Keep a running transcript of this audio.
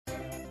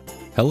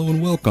Hello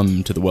and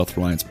welcome to the Wealth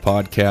Reliance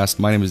Podcast.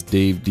 My name is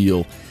Dave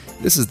Deal.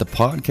 This is the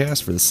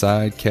podcast for the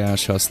side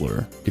cash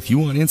hustler. If you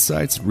want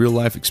insights and real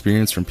life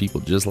experience from people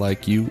just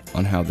like you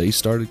on how they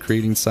started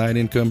creating side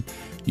income,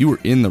 you are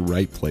in the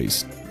right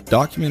place.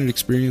 Documented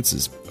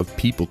experiences of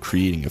people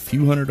creating a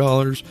few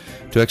 $100s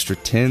to extra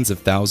tens of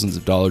thousands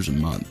of dollars a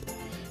month.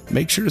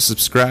 Make sure to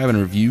subscribe and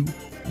review.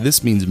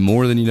 This means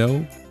more than you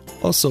know.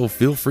 Also,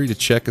 feel free to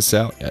check us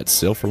out at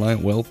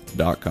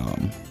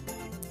selfreliantwealth.com.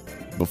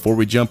 Before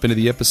we jump into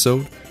the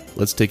episode,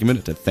 let's take a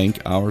minute to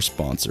thank our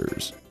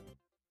sponsors.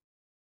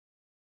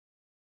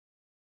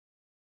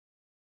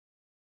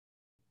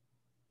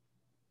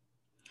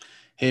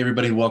 Hey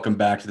everybody, welcome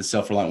back to the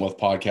Self-Reliant Wealth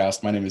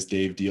Podcast. My name is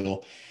Dave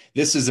Deal.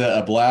 This is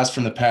a blast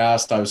from the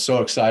past. I was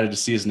so excited to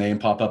see his name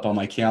pop up on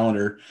my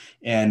calendar.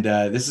 And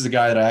this is a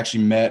guy that I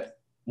actually met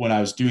when I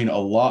was doing a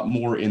lot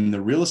more in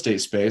the real estate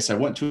space. I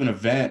went to an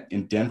event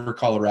in Denver,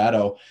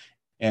 Colorado,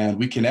 and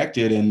we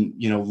connected. And,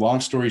 long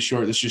story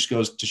short, this just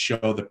goes to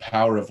show the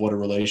power of what a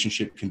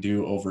relationship can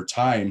do over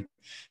time.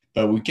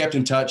 But we kept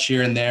in touch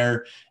here and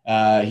there.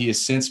 He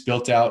has since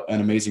built out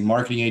an amazing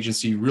marketing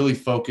agency, really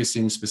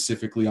focusing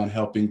specifically on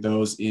helping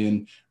those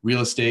in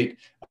real estate,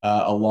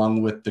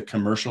 along with the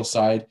commercial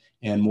side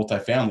and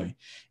multifamily.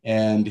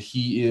 And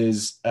he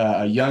is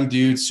a young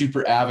dude,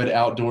 super avid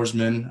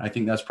outdoorsman. I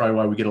think that's probably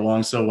why we get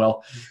along so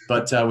well.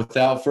 But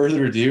without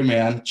further ado,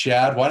 man,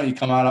 Chad, why don't you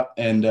come out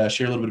and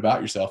share a little bit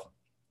about yourself?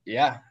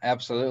 Yeah,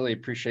 absolutely.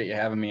 Appreciate you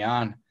having me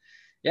on.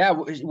 Yeah,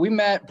 we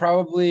met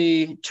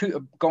probably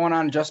going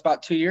on just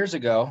about 2 years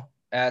ago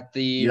at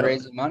the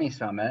Raising Money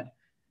Summit.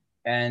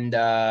 And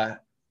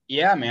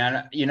yeah,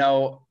 man,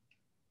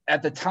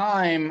 at the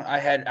time I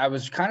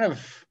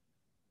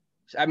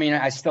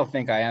still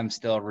think I am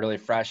still really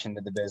fresh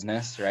into the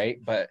business, right?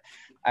 But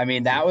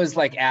that was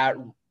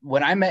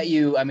when I met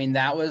you,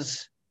 that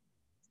was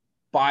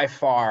by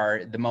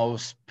far the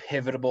most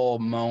pivotal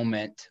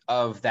moment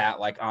of that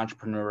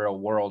entrepreneurial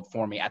world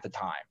for me at the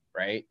time,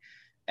 right?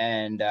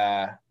 And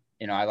I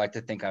like to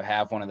think I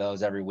have one of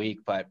those every week,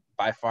 but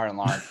by far and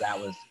large,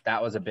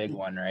 that was a big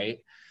one, right?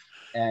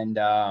 And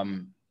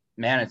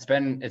man,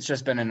 it's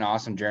just been an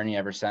awesome journey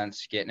ever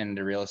since getting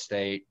into real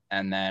estate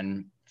and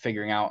then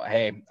figuring out,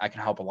 hey, I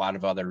can help a lot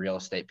of other real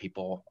estate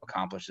people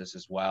accomplish this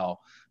as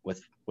well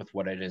with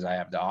what it is I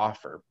have to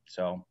offer.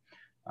 So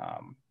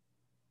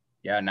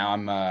now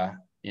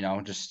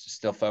I'm just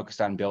still focused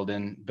on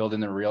building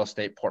the real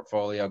estate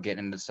portfolio,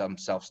 getting into some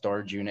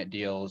self-storage unit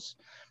deals.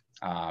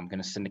 I'm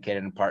going to syndicate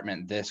an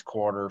apartment this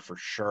quarter for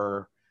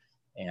sure,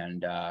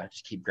 and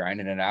just keep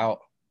grinding it out.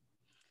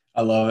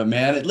 I love it,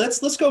 man.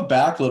 Let's go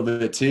back a little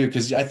bit too,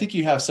 because I think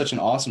you have such an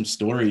awesome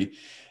story.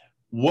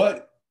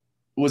 What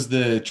was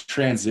the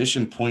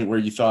transition point where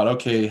you thought,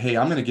 okay, hey,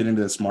 I'm going to get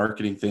into this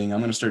marketing thing. I'm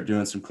going to start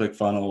doing some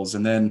ClickFunnels.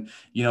 And then,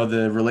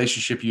 the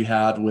relationship you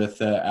had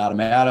with Adam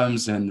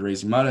Adams and the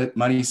Raising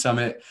Money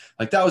Summit,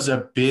 that was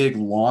a big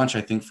launch,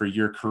 I think, for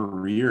your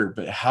career.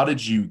 But how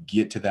did you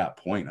get to that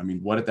point?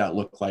 What did that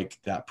look like,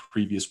 that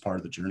previous part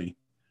of the journey?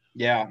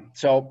 Yeah.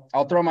 So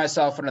I'll throw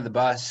myself under the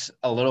bus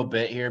a little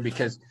bit here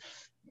because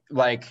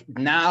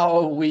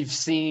now we've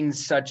seen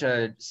such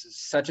a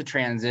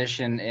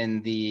transition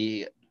in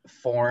the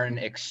foreign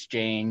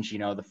exchange,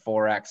 the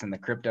Forex and the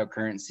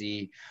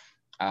cryptocurrency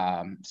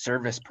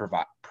service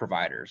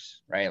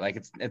providers, right?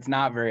 It's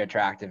not very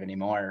attractive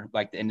anymore,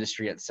 the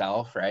industry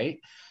itself, right?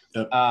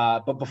 Yep.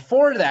 But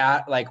before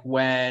that,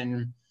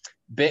 when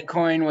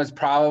Bitcoin was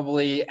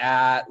probably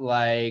at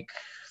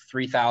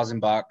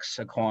 $3,000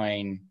 a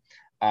coin,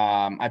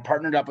 I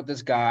partnered up with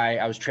this guy.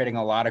 I was trading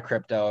a lot of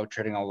crypto,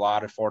 trading a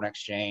lot of foreign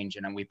exchange,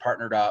 and then we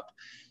partnered up.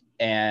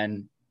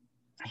 And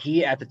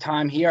at the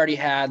time, he already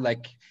had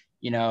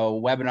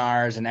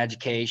webinars and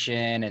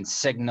education and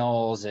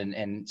signals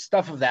and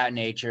stuff of that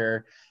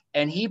nature.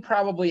 And he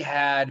probably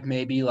had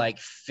maybe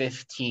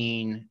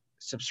 15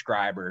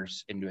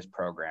 subscribers into his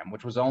program,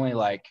 which was only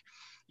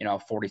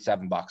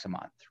 $47 a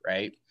month,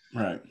 right?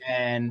 Right.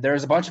 And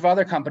there's a bunch of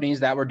other companies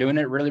that were doing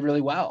it really,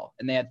 really well.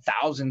 And they had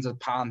thousands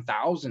upon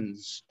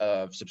thousands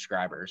of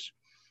subscribers.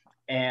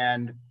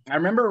 And I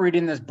remember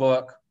reading this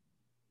book.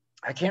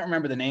 I can't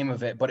remember the name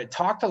of it, but it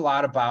talked a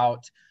lot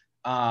about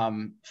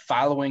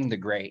following the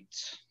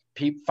greats,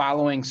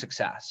 following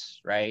success,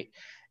 right?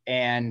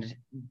 And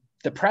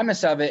the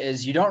premise of it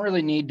is you don't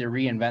really need to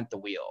reinvent the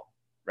wheel,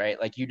 right?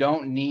 You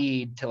don't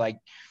need to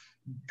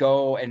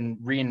go and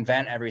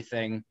reinvent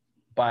everything.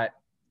 But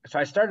so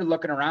I started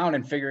looking around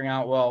and figuring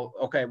out, well,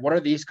 okay, what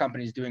are these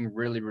companies doing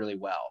really, really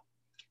well?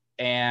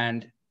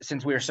 And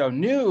since we were so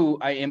new,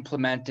 I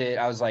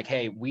was like,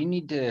 hey, we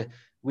need to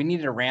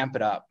ramp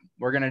it up.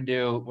 We're going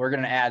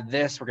to add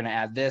this, we're going to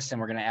add this, and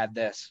we're going to add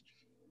this.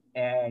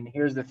 And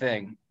here's the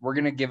thing, we're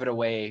going to give it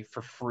away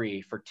for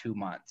free for 2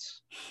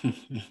 months. So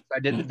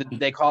I did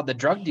they call it the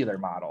drug dealer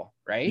model,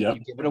 right? Yep.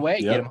 You give it away,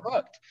 get them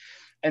hooked.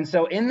 And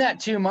so in that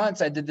 2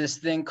 months, I did this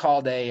thing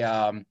called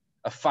a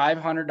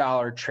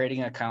 $500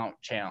 trading account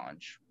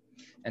challenge.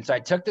 And so I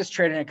took this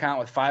trading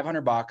account with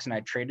 $500 and I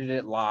traded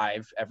it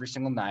live every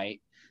single night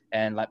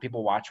and let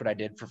people watch what I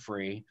did for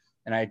free.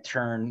 and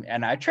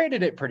I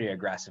traded it pretty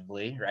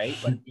aggressively, right?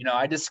 But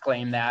I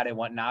disclaimed that and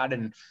whatnot,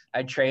 and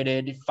I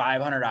traded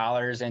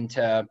 $500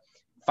 into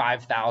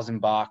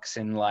 $5,000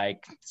 in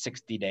like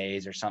 60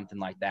 days or something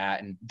like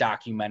that, and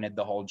documented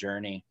the whole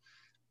journey.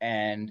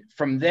 And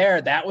from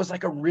there, that was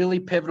like a really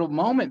pivotal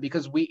moment,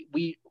 because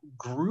we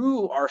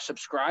grew our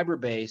subscriber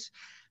base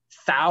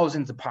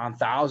thousands upon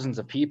thousands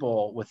of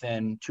people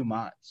within 2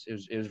 months.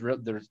 It was real.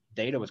 The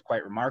data was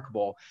quite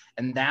remarkable.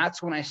 And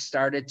that's when I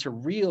started to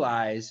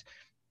realize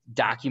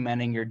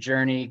documenting your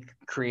journey,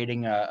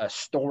 creating a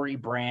story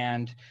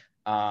brand,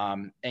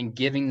 and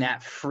giving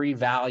that free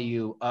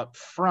value up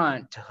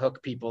front to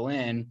hook people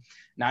in,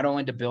 not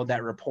only to build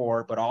that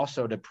rapport, but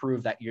also to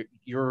prove that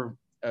you're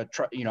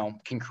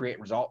can create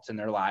results in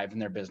their lives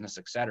and their business,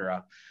 et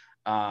cetera.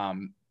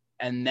 And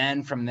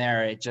then from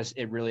there,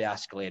 it really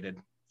escalated.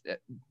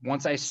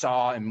 Once I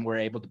saw and were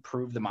able to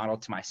prove the model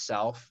to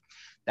myself,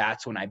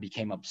 that's when I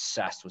became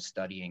obsessed with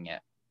studying it.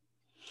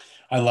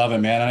 I love it,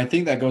 man. And I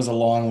think that goes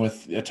along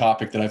with a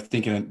topic that I've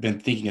been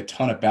thinking a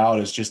ton about,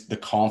 is just the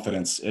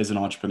confidence as an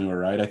entrepreneur,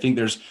 right? I think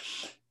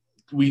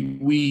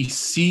we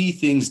see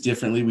things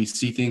differently. We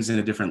see things in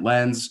a different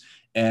lens,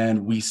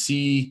 and we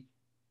see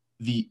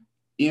the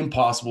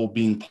impossible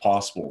being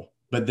possible.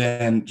 But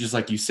then, just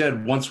like you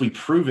said, once we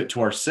prove it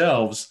to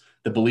ourselves,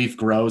 the belief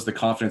grows, the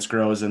confidence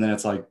grows, and then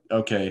it's like,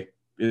 okay,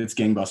 it's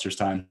gangbusters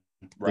time.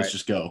 Right. Let's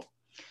just go.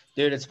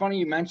 Dude, it's funny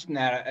you mentioned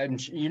that.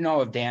 And you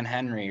know of Dan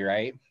Henry,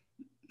 right?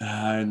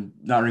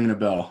 Not ringing a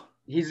bell.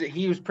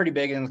 He was pretty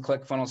big in the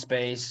ClickFunnels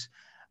space.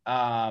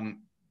 I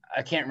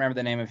can't remember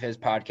the name of his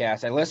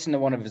podcast. I listen to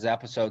one of his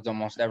episodes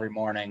almost every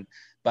morning.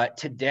 But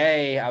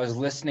today I was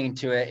listening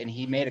to it, and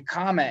he made a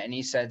comment, and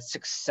he said,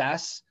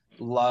 success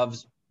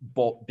loves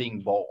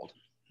being bold.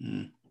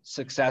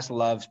 Success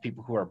loves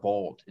people who are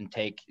bold and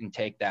take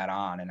that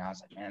on. And I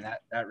was like, man,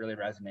 that really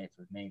resonates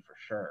with me for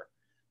sure.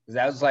 Because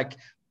that was like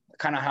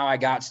kind of how I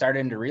got started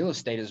into real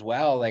estate as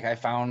well. Like, I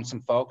found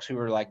some folks who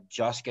were like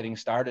just getting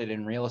started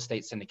in real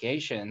estate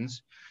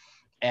syndications,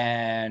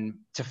 and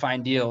to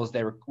find deals,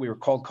 we were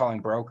cold calling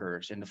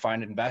brokers, and to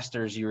find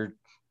investors, you were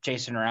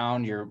chasing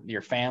around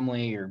your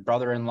family, your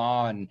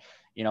brother-in-law, and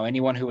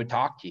anyone who would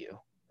talk to you,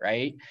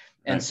 right?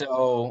 And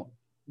so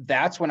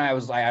that's when I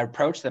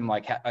approached them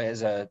like,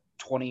 as a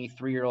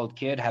 23-year-old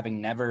kid,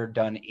 having never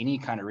done any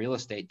kind of real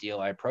estate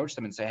deal. I approached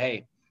them and say,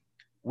 hey,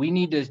 we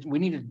need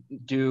to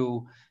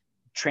do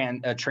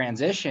a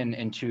transition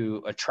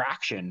into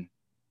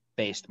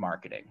attraction-based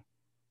marketing,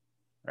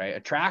 right?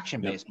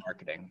 Attraction-based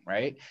marketing,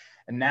 right?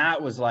 And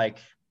that was like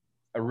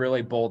a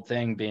really bold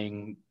thing,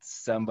 being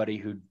somebody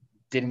who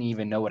didn't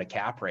even know what a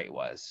cap rate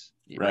was,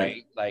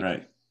 right?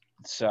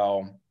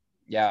 So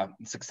yeah,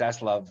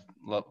 success loves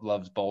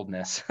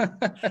boldness.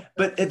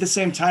 But at the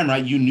same time,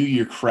 right, you knew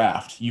your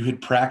craft. You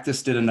had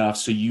practiced it enough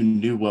so you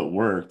knew what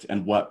worked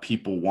and what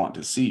people want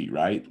to see,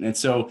 right? And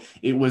so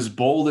it was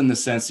bold in the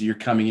sense that you're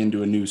coming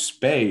into a new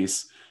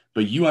space,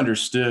 but you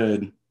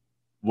understood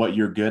what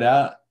you're good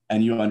at,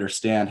 and you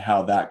understand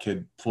how that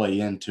could play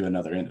into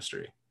another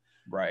industry.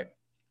 Right.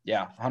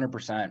 Yeah,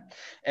 100%.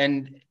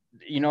 And,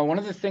 one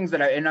of the things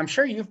that and I'm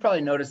sure you've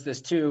probably noticed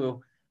this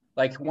too,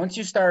 like once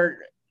you start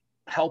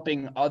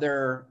helping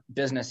other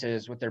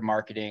businesses with their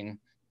marketing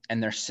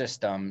and their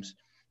systems,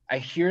 I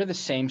hear the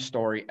same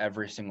story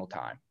every single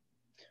time.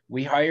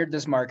 We hired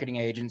this marketing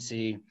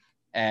agency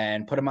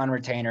and put them on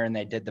retainer, and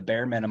they did the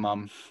bare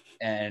minimum,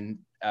 and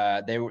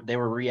they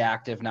were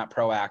reactive, not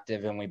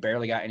proactive, and we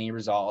barely got any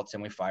results,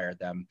 and we fired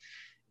them.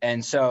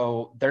 And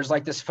so there's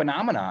like this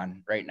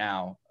phenomenon right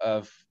now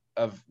of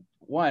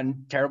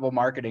one, terrible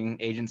marketing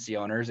agency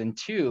owners, and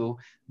two,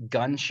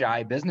 gun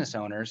shy business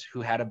owners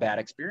who had a bad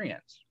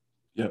experience.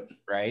 Yep.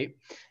 Right.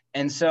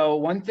 And so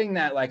one thing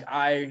that like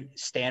I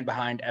stand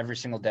behind every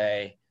single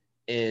day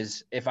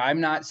is, if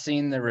I'm not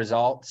seeing the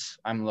results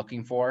I'm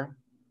looking for,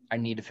 I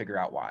need to figure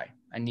out why.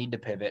 I need to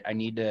pivot. I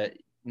need to,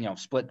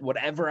 split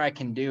whatever I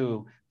can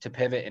do to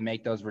pivot and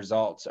make those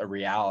results a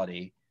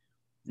reality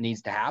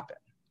needs to happen.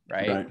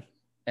 Right.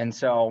 And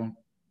so,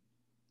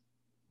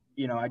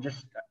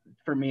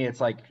 for me, it's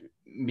like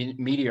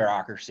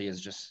mediocrity is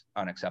just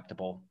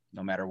unacceptable,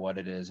 no matter what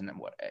it is, and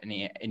what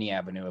any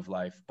avenue of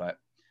life. But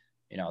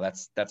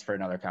that's for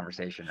another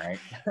conversation, right?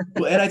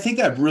 Well, and I think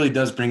that really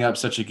does bring up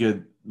such a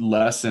good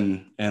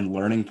lesson and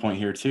learning point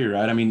here too,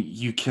 right? I mean,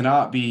 you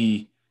cannot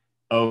be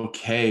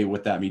okay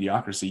with that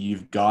mediocrity.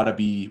 You've got to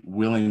be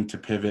willing to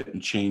pivot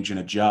and change and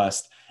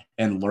adjust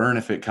and learn,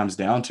 if it comes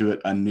down to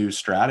it, a new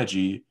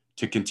strategy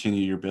to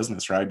continue your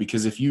business, right?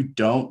 Because if you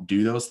don't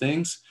do those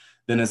things,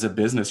 then as a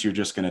business, you're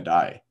just going to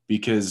die,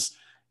 because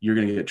you're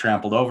going to get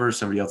trampled over.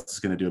 Somebody else is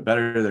going to do it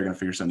better. They're going to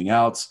figure something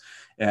out,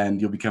 and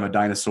you'll become a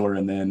dinosaur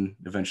and then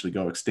eventually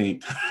go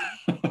extinct.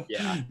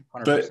 Yeah,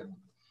 100%. But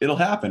it'll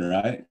happen,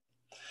 right?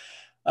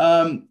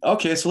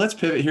 Okay, so let's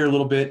pivot here a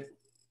little bit.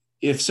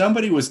 If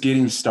somebody was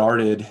getting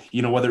started,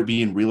 whether it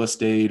be in real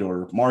estate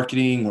or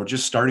marketing or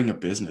just starting a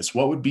business,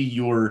 what would be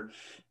your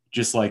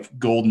just like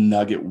golden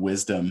nugget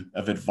wisdom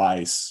of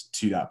advice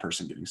to that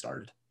person getting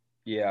started?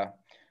 Yeah.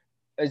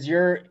 Is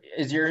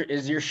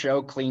your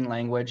show clean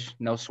language,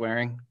 no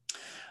swearing?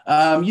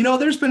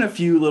 There's been a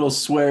few little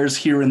swears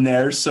here and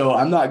there, so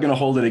I'm not going to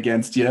hold it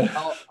against you.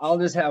 I'll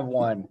just have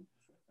one.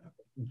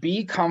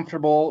 Be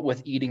comfortable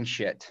with eating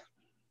shit.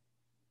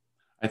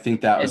 I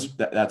think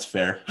that's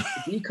fair.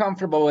 Be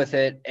comfortable with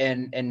it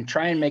and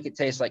try and make it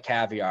taste like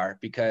caviar,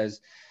 because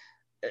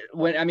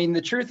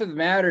the truth of the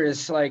matter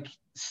is, like,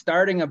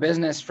 starting a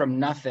business from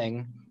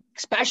nothing,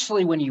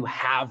 especially when you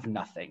have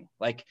nothing.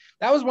 Like,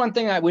 that was one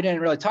thing that we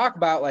didn't really talk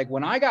about. Like,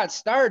 when I got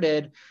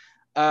started,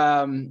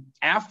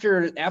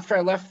 after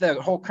I left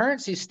the whole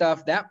currency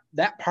stuff,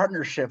 that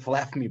partnership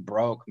left me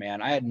broke,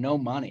 man. I had no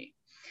money.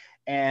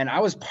 And I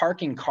was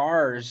parking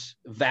cars,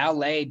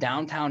 valet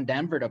downtown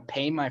Denver to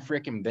pay my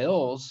freaking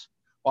bills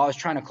while I was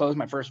trying to close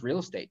my first real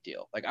estate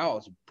deal. Like, I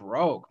was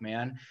broke,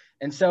 man.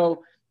 And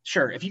so,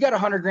 sure, if you got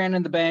 100 grand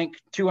in the bank,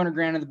 200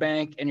 grand in the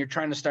bank, and you're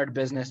trying to start a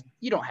business,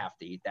 you don't have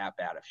to eat that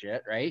bad of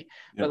shit, right?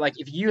 Yep. But like,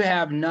 if you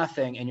have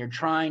nothing and you're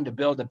trying to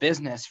build a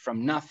business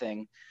from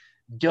nothing,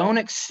 don't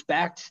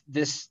expect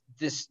this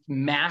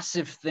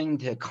massive thing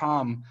to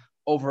come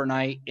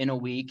overnight, in a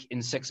week,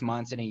 in 6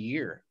 months, in a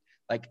year.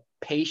 Like,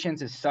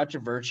 patience is such a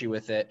virtue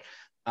with it.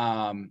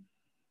 And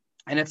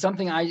it's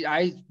something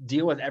I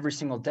deal with every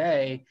single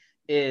day,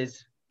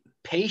 is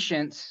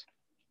patience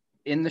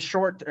in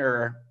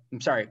the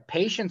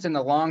patience in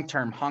the long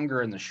term,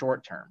 hunger in the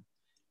short term,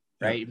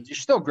 right? Yep. You're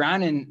still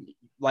grinding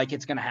like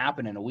it's going to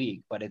happen in a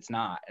week, but it's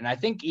not. And I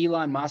think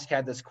Elon Musk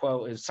had this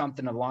quote, is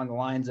something along the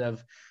lines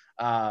of,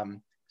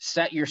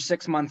 set your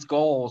 6 months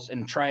goals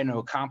and trying to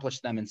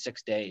accomplish them in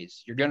 6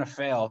 days. You're going to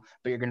fail,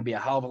 but you're going to be a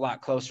hell of a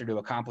lot closer to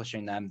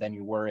accomplishing them than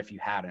you were if you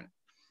hadn't.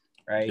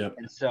 Right. Yep.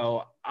 And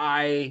so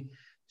I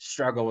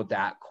struggle with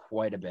that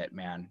quite a bit,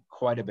 man,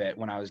 quite a bit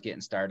when I was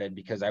getting started,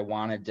 because I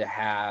wanted to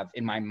have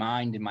in my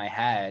mind, in my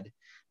head,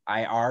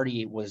 I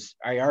already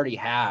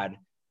had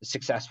a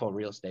successful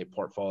real estate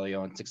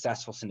portfolio and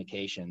successful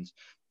syndications.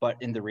 But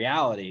in the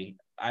reality,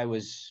 I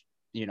was,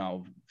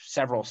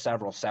 several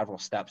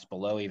steps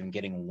below even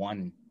getting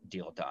one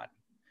deal done.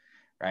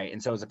 Right.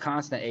 And so it was a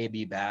constant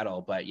A/B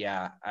battle. But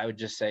yeah, I would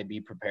just say,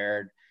 be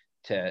prepared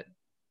to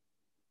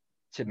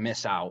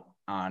miss out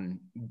on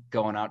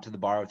going out to the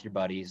bar with your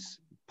buddies.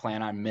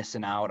 Plan on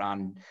missing out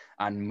on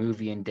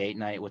movie and date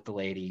night with the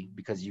lady,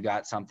 because you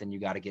got something you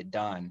got to get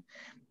done.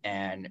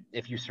 And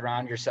if you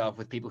surround yourself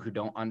with people who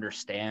don't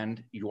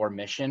understand your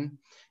mission,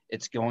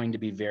 it's going to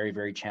be very,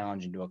 very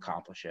challenging to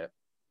accomplish it,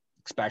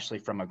 especially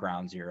from a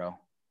ground zero.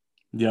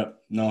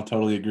 Yep. No,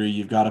 totally agree.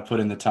 You've got to put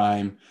in the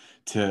time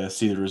to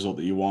see the result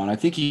that you want. I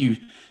think you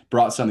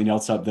brought something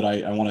else up that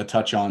I want to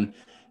touch on.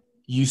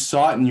 You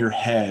saw it in your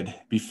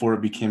head before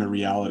it became a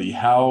reality.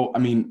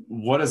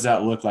 What does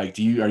that look like?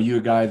 Are you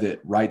a guy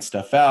that writes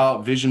stuff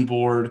out, vision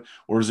board,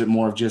 or is it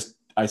more of just,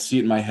 I see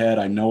it in my head,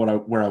 I know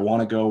where I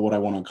want to go, what I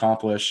want to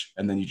accomplish,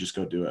 and then you just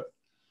go do it?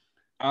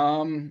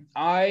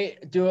 I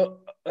do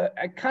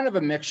a kind of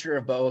a mixture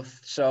of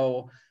both.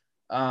 So,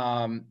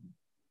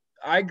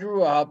 I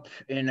grew up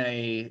in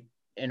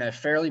a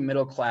fairly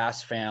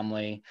middle-class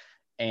family,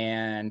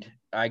 and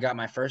I got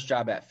my first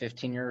job at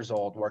 15 years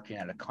old working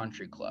at a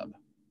country club,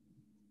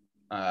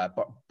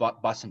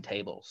 bussing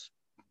tables,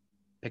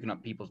 picking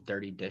up people's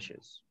dirty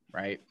dishes,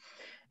 right?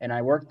 And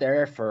I worked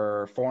there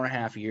for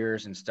 4.5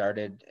 years and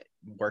started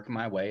working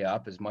my way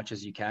up as much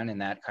as you can in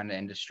that kind of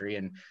industry,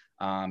 and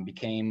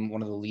became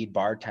one of the lead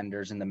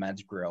bartenders in the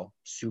Meds Grill,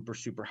 super,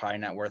 super high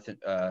net worth,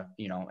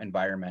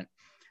 environment.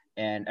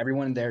 And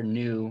everyone there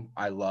knew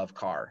I love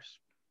cars,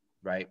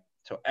 right?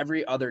 So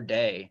every other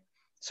day,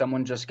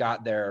 someone just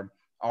got their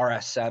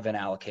RS7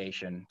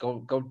 allocation.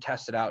 Go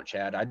test it out,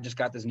 Chad. I just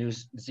got this new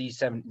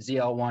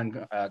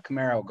ZL1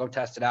 Camaro. Go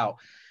test it out.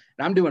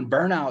 And I'm doing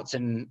burnouts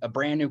in a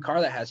brand new car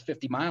that has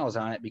 50 miles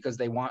on it, because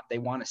they want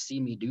to see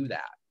me do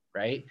that,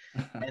 right?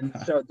 And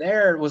so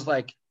there was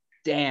like,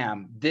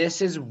 damn,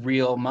 this is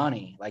real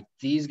money. Like,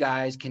 these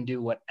guys can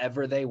do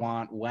whatever they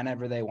want,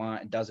 whenever they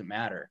want. It doesn't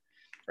matter.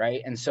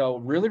 Right. And so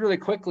really, really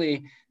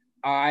quickly,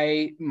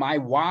 my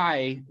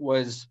why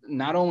was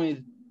not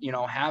only,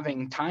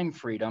 having time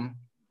freedom,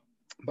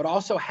 but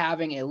also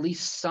having at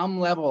least some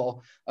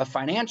level of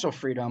financial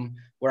freedom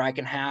where I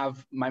can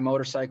have my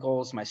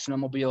motorcycles, my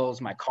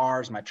snowmobiles, my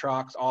cars, my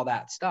trucks, all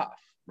that stuff.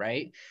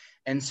 Right.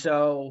 And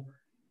so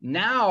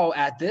now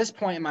at this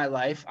point in my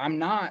life, I'm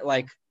not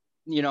like,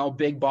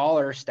 big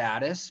baller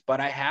status, but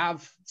I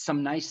have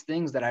some nice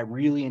things that I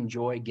really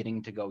enjoy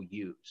getting to go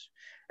use.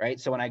 Right.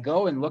 So when I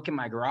go and look in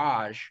my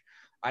garage,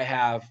 I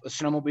have a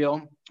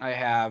snowmobile, I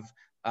have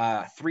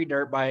 3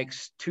 dirt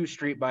bikes, 2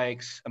 street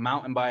bikes, a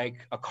mountain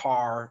bike, a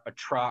car, a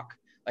truck,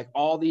 like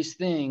all these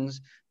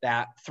things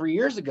that 3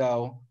 years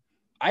ago,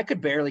 I could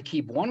barely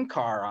keep one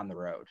car on the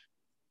road.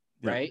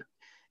 Yep. Right.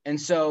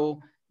 And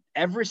so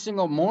every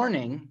single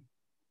morning,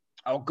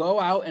 I'll go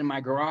out in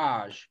my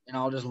garage and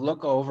I'll just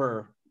look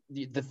over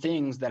the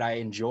things that I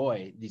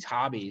enjoy, these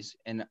hobbies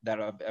and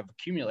that I've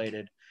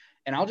accumulated.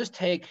 And I'll just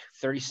take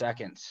 30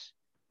 seconds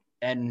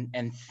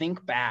and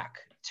think back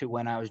to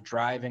when I was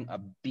driving a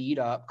beat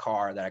up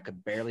car that I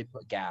could barely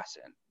put gas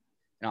in.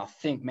 and I'll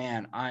think,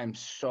 man, I'm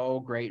so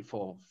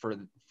grateful for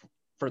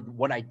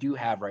what I do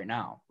have right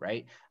now,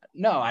 right?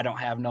 No, I don't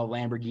have no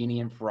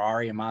Lamborghini and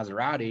Ferrari and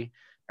Maserati,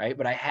 right?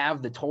 But I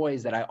have the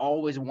toys that I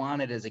always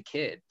wanted as a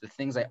kid, the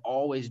things I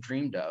always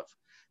dreamed of.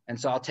 And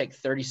so I'll take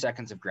 30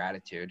 seconds of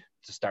gratitude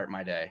to start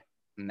my day.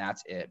 And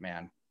that's it,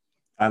 man.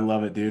 I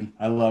love it, dude.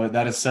 I love it.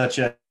 That is such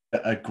a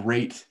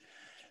great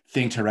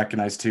thing to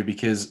recognize too,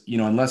 because, you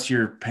know, unless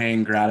you're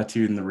paying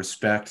gratitude and the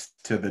respect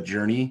to the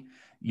journey,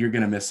 you're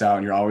going to miss out,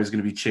 and you're always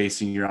going to be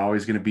chasing. You're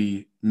always going to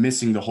be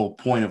missing the whole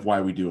point of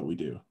why we do what we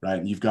do. Right.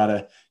 And you've got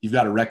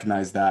to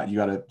recognize that. You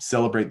got to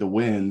celebrate the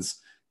wins,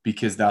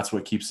 because that's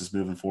what keeps us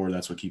moving forward.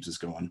 That's what keeps us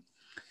going.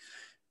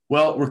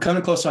 Well, we're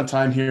coming close on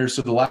time here.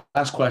 So the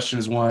last question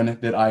is one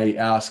that I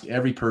ask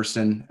every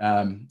person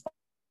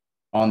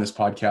on this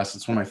podcast.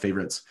 It's one of my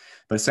favorites,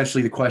 but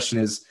essentially the question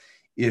is,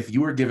 if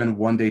you were given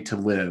one day to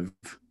live,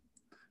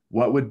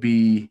 what would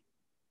be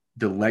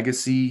the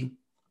legacy,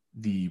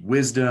 the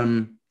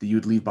wisdom that you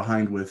would leave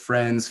behind with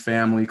friends,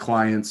 family,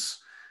 clients?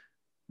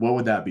 What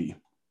would that be?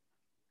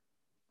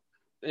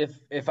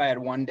 If I had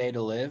one day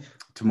to live?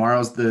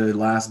 Tomorrow's the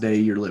last day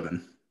you're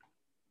living.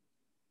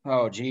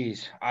 Oh,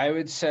 geez. I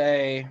would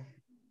say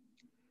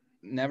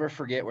never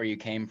forget where you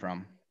came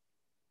from.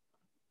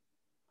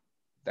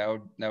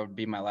 That would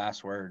be my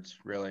last words,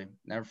 really.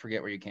 Never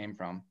forget where you came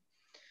from.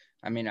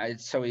 I mean,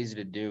 it's so easy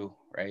to do,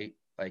 right?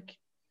 Like,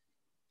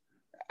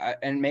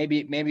 and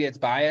maybe it's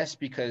biased,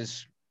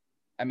 because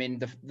I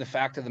mean, the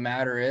fact of the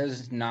matter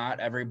is, not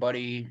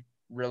everybody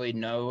really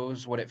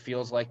knows what it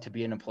feels like to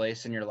be in a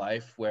place in your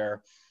life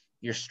where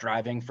you're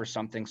striving for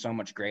something so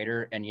much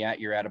greater, and yet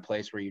you're at a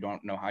place where you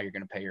don't know how you're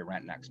going to pay your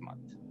rent next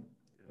month,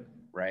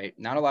 right?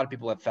 Not a lot of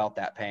people have felt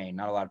that pain.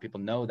 Not a lot of people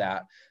know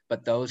that,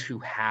 but those who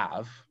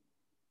have,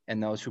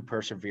 and those who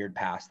persevered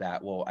past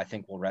that, I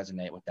think will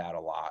resonate with that a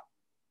lot.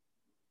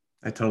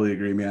 I totally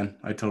agree, man.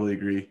 I totally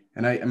agree.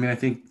 And I mean, I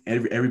think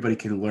everybody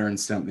can learn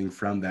something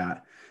from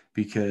that,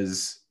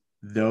 because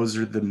those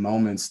are the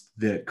moments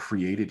that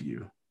created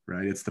you,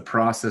 right? It's the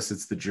process,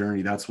 it's the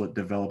journey. That's what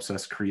develops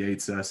us,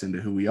 creates us into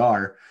who we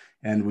are.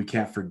 And we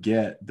can't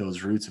forget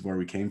those roots of where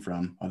we came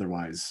from.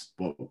 Otherwise,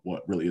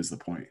 what really is the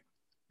point?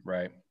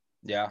 Right.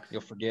 Yeah.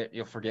 You'll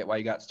forget why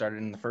you got started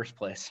in the first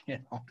place. You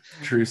know?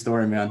 True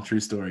story, man. True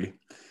story.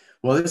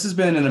 Well, this has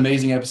been an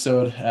amazing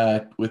episode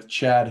with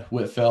Chad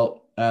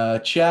Whitfeld.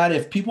 Chad,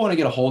 if people want to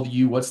get a hold of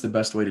you, what's the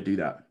best way to do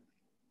that?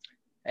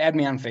 Add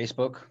me on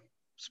Facebook.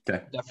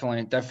 Okay.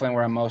 Definitely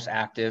where I'm most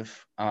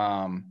active.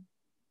 And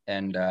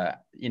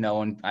you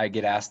know, and I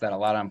get asked that a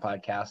lot on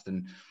podcasts,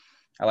 and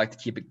I like to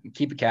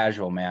keep it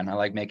casual, man. I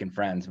like making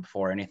friends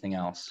before anything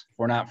else. If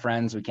we're not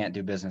friends, we can't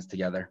do business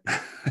together.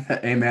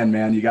 Amen,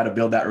 man. You got to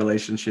build that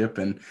relationship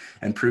and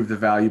prove the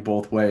value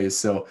both ways.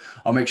 So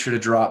I'll make sure to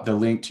drop the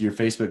link to your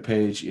Facebook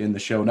page in the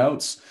show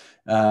notes.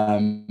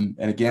 And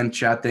again,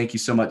 Chad, thank you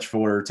so much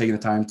for taking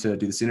the time to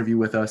do this interview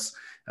with us.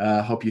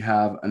 Hope you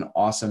have an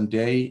awesome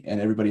day, and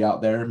everybody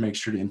out there, make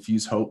sure to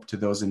infuse hope to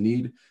those in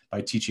need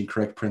by teaching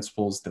correct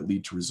principles that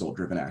lead to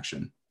result-driven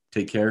action.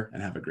 Take care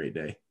and have a great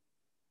day.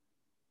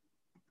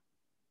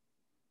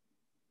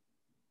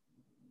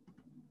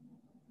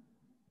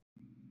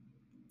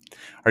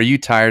 Are you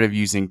tired of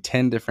using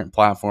 10 different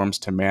platforms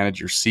to manage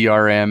your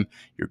CRM,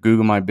 your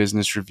Google My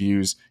Business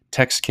reviews,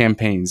 text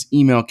campaigns,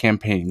 email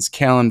campaigns,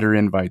 calendar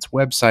invites,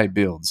 website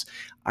builds?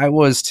 I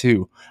was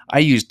too. I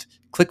used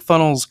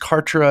ClickFunnels,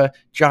 Kartra,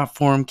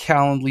 Jotform,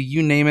 Calendly,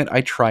 you name it, I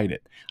tried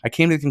it. I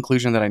came to the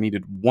conclusion that I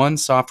needed one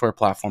software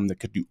platform that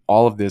could do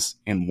all of this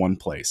in one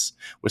place.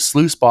 With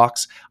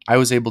Sluicebox, I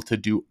was able to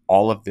do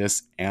all of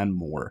this and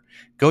more.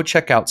 Go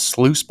check out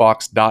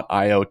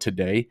sluicebox.io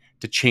today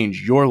to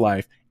change your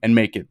life and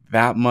make it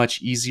that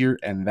much easier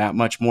and that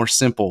much more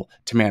simple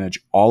to manage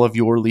all of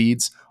your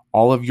leads,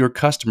 all of your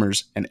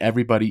customers, and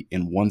everybody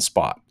in one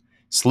spot.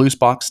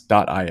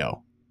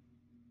 Sluicebox.io.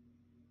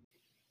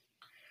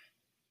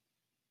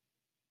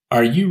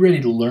 Are you ready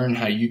to learn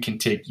how you can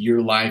take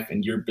your life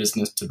and your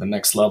business to the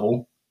next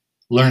level?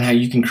 Learn how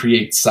you can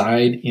create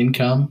side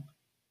income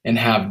and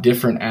have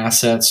different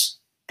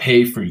assets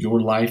pay for your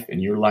life and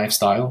your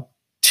lifestyle?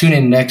 Tune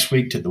in next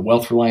week to the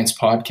Wealth Reliance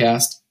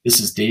Podcast. This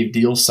is Dave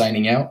Deal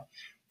signing out.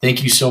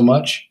 Thank you so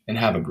much, and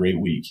have a great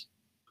week.